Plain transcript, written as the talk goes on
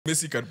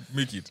Messi can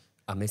make it.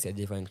 Messi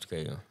hajafanya kitu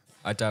hiyo.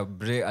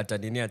 Ata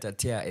nini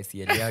atatia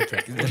ACL yake.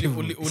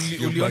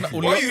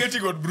 Why you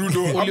hating on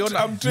Bruno?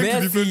 I'm trying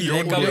to defend you.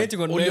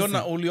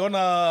 Uliona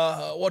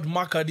what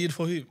Marca did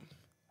for him?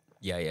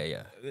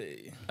 Yeah.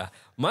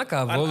 Marca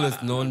have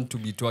always known to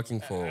be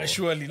talking for...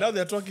 Surely, now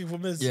they're talking for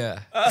Messi.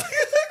 Yeah.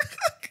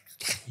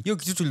 Hiyo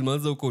kitu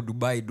tulimaliza huko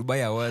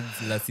Dubai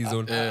Awards last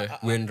season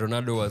when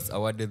Ronaldo was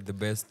awarded the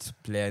best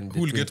player in the 20th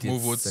century. Who will get more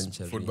votes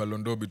for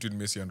Ballon D'Or between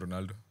Messi and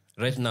Ronaldo?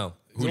 Right now?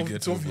 Who will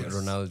get more votes?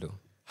 Ronaldo.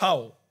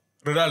 How?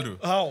 Ronaldo?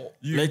 How?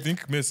 You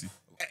think Messi?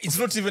 It's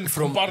not even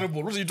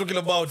comparable. What are you talking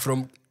about?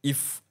 From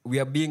if we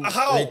are being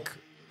How?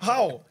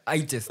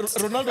 eye test.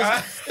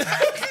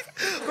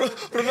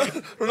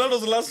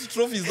 Ronaldo's last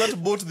trophy is that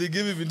boat they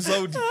gave him in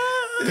Saudi.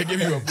 They gave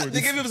him a boat.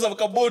 They gave him some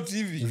boat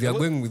TV. If you are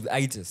going with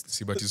eye test.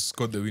 See, but he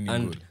scored the winning goal.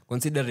 And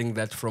considering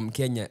that from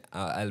Kenya,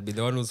 I'll be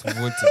the one who's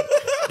voting.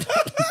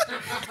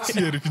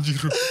 You're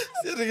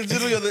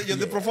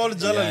the profound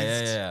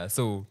journalist. Yeah.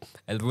 So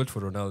I'll vote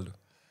for Ronaldo.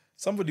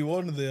 Somebody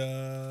won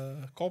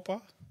their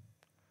Copa.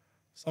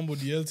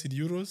 Somebody else in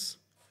Euros.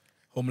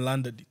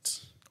 Homelanded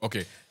it.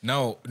 Okay,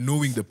 now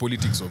knowing the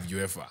politics of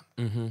UEFA,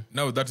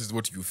 now that is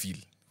what you feel.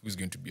 Who's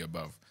going to be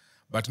above?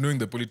 But knowing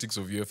the politics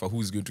of UEFA,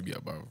 who is going to be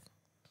above?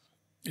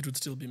 It would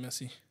still be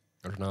Messi.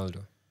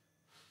 Ronaldo.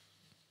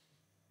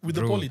 With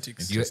the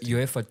politics.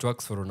 UEFA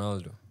twerks for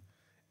Ronaldo.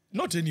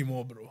 Not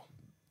anymore, bro.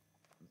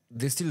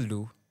 They still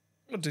do.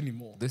 Not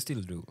anymore. They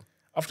still do.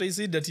 After he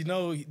said that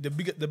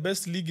the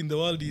best league in the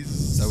world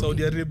is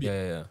Saudi Arabia.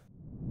 Yeah.